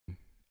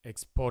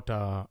export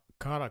a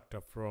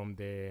character from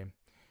the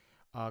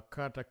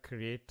character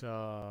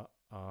creator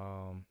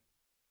um,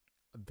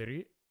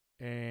 3,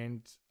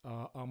 and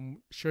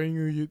I'm showing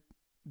you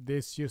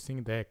this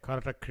using the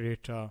character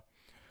creator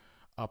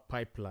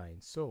pipeline.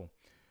 So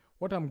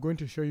what I'm going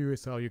to show you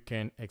is how you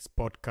can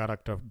export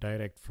character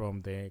direct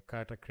from the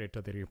character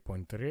creator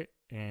 3.3,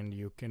 and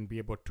you can be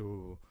able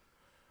to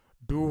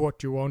do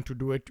what you want to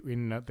do it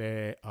in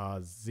the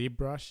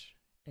Zbrush,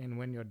 and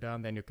when you're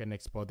done, then you can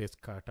export this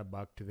character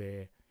back to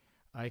the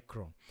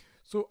icon.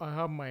 So I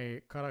have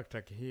my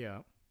character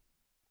here,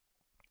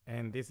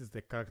 and this is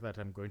the character that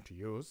I'm going to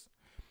use.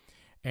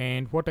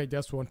 And what I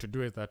just want to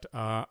do is that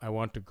I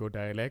want to go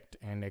direct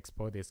and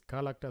export this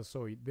character.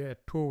 So there are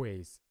two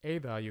ways.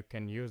 Either you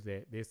can use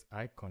this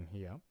icon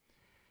here.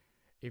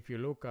 If you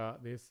look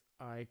at this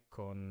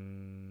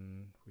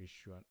icon,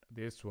 which one?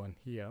 This one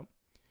here.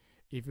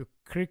 If you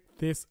click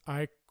this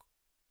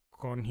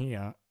icon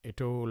here,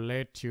 it will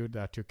let you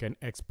that you can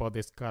export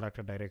this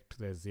character direct to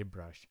the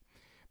ZBrush.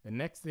 The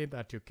next thing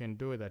that you can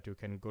do is that you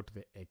can go to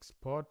the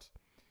export,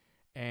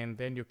 and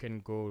then you can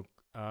go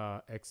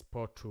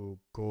export to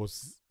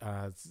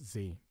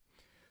Z.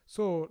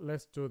 So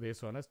let's do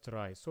this one. Let's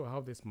try. So I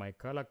have this my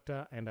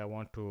character, and I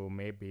want to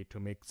maybe to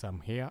make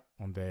some here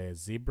on the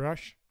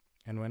ZBrush.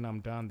 And when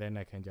I'm done, then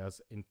I can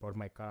just import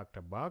my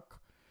character back.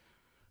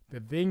 The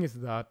thing is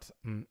that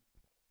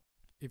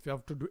if you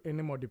have to do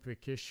any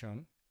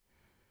modification,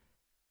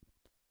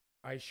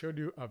 I showed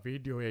you a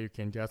video where you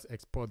can just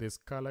export this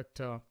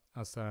character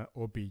as an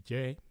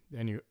OBJ.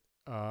 Then you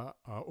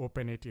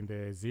open it in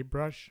the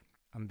ZBrush,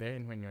 and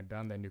then when you're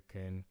done, then you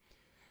can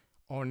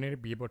only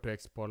be able to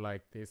export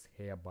like this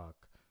hair back.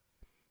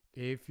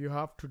 If you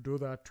have to do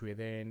that way,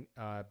 then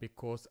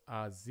because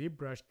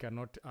ZBrush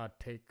cannot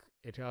take,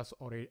 it has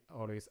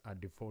always a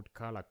default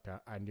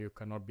character, and you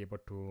cannot be able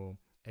to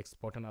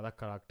export another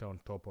character on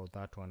top of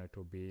that one. It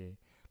will be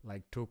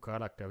like two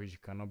characters which you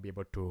cannot be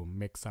able to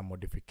make some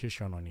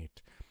modification on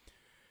it.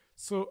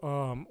 So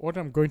what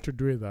I'm going to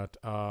do is that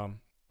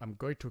I'm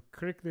going to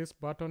click this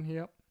button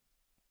here,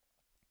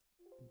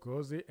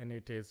 goes it, and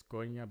it is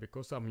going here.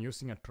 Because I'm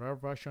using a trial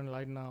version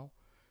right now,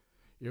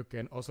 you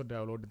can also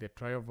download the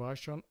trial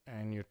version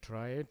and you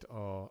try it,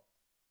 or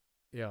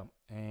yeah,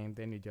 and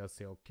then you just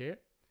say okay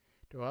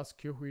to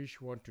ask you which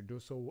you want to do.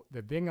 So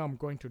the thing I'm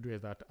going to do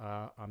is that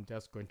I'm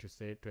just going to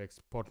say to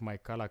export my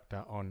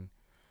character on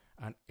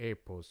an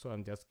Apple. So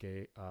I'm just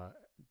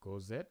go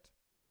Z,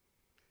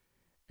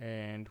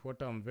 and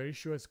what I'm very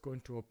sure is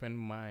going to open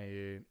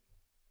my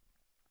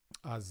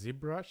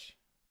ZBrush,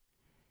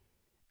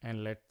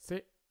 and let's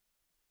say,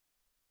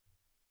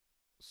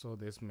 so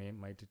this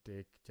might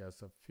take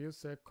just a few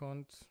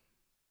seconds.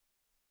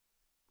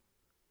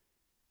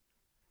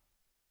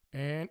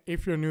 And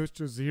if you're new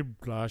to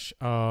ZBrush,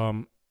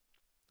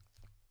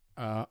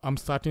 I'm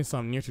starting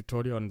some new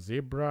tutorial on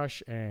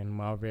ZBrush and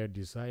Marvel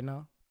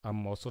Designer.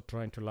 I'm also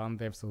trying to learn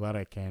them so that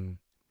I can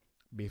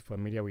be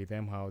familiar with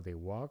them, how they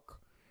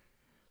work.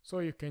 So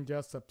you can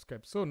just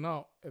subscribe. So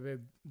now the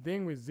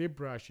thing with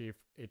ZBrush, if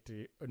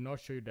it will not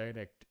show you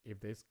direct if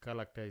this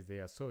character is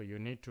there, so you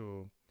need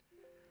to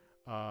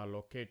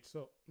locate.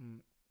 So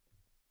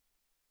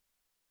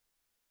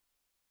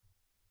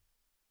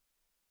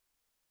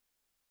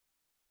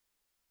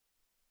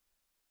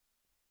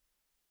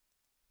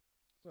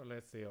so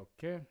let's say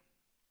okay,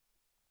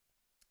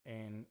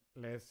 and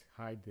let's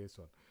hide this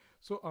one.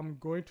 So I'm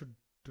going to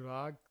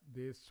drag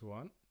this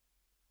one,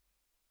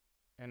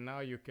 and now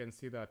you can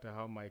see that I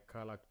have my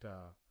character.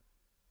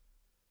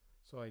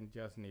 So I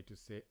just need to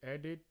say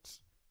edit,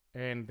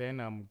 and then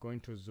I'm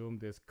going to zoom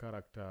this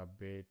character a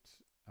bit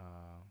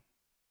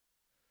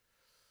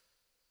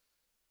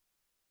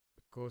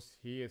because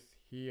he is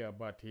here,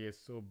 but he is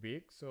so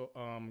big. So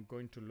I'm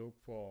going to look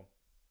for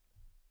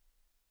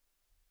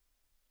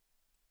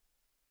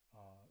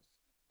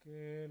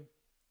scale.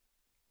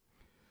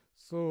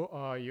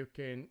 So you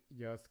can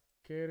just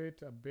scale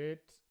it a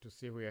bit to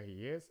see where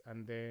he is,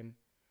 and then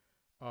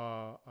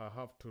I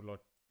have to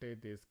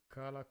rotate this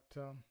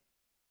character,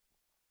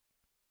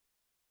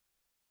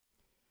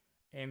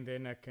 and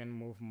then I can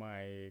move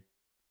my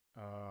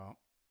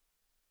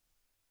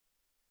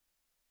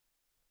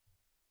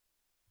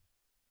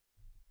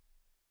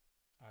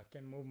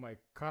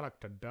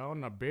character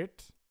down a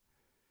bit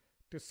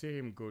to see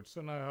him good. So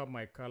now I have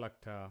my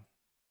character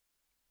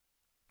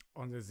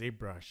on the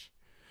ZBrush.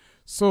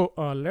 So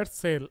let's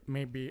say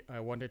maybe I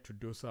wanted to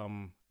do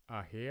some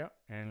hair,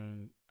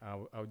 and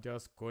I'll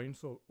just go in.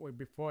 So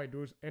before I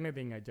do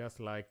anything, I just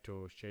like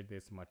to shade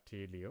this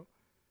material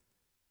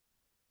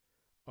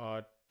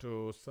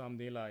to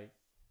something like,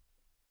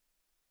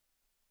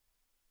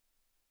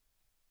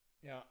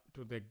 yeah,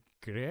 to the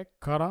gray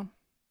color.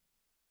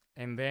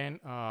 And then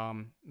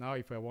now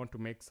if I want to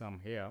make some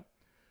hair,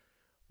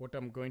 what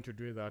I'm going to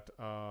do is that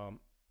the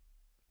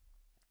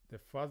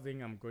first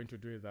thing I'm going to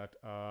do is that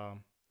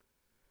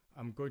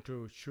I'm going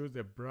to choose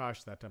the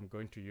brush that I'm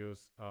going to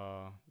use.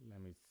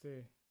 Let me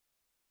see,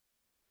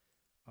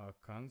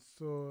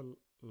 cancel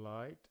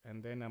light,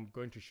 and then I'm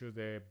going to choose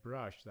the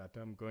brush that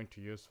I'm going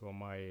to use for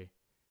my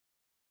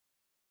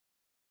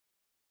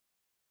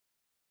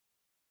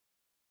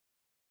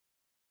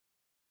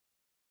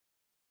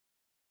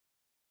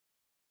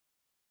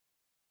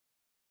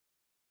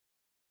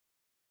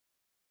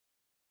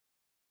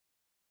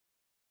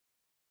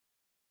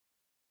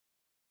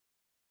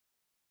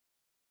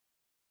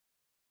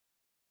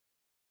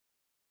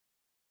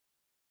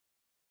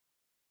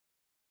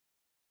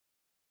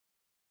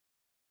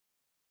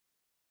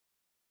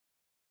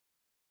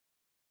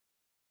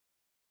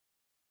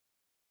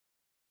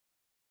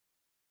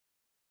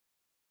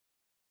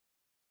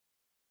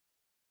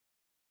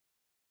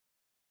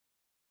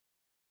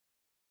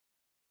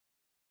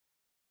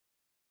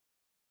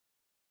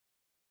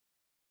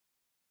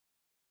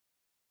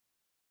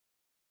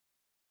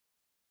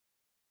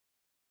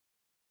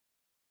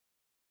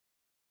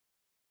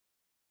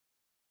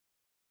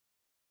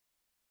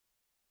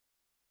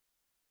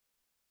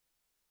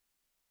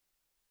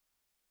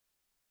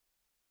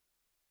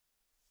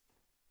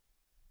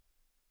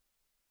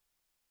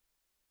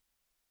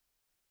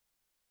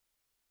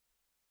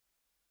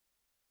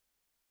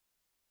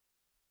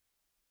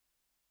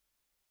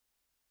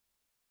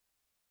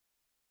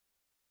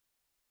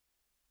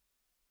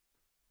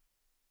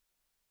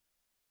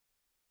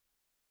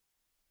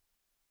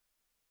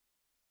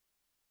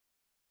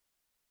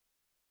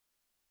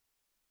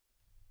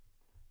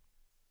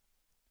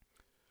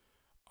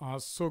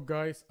So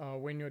guys,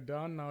 when you're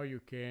done now,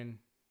 you can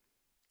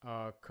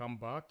come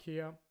back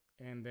here,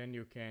 and then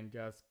you can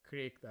just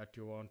click that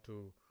you want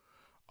to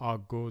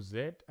go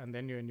Z, and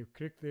then when you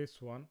click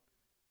this one,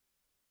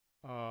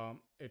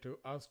 it will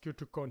ask you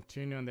to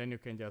continue, and then you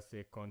can just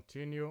say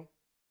continue,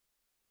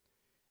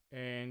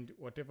 and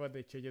whatever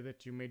the changes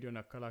that you made on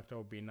a character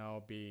will be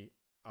now be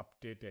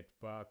updated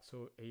back.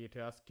 So it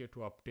asks you to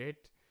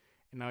update,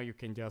 and now you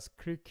can just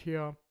click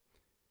here,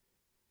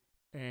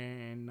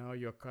 and now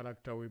your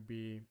character will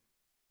be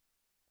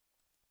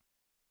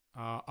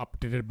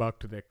updated back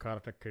to the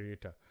character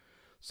creator.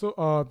 So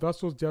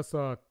that was just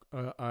a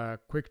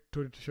quick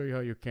tutorial to show you how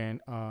you can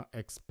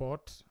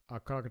export a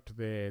character to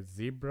the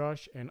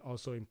Zbrush and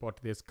also import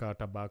this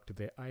character back to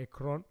the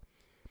icon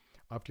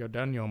after you've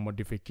done your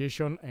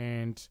modification,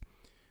 and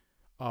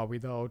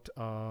without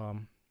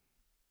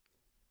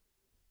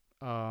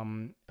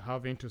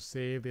having to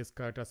save this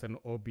character as an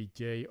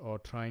OBJ or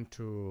trying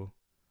to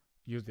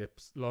use the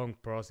long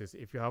process.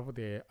 If you have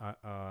the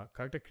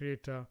character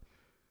creator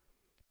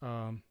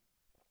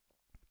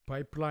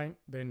pipeline,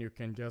 then you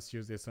can just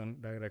use this one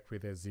direct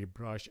with a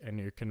Zbrush, and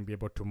you can be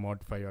able to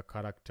modify your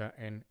character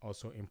and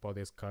also import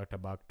this character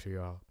back to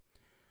your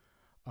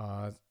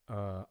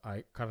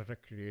character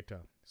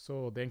creator.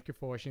 So thank you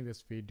for watching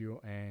this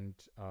video, and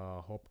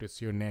hope to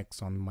see you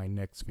next on my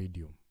next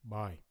video.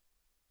 Bye.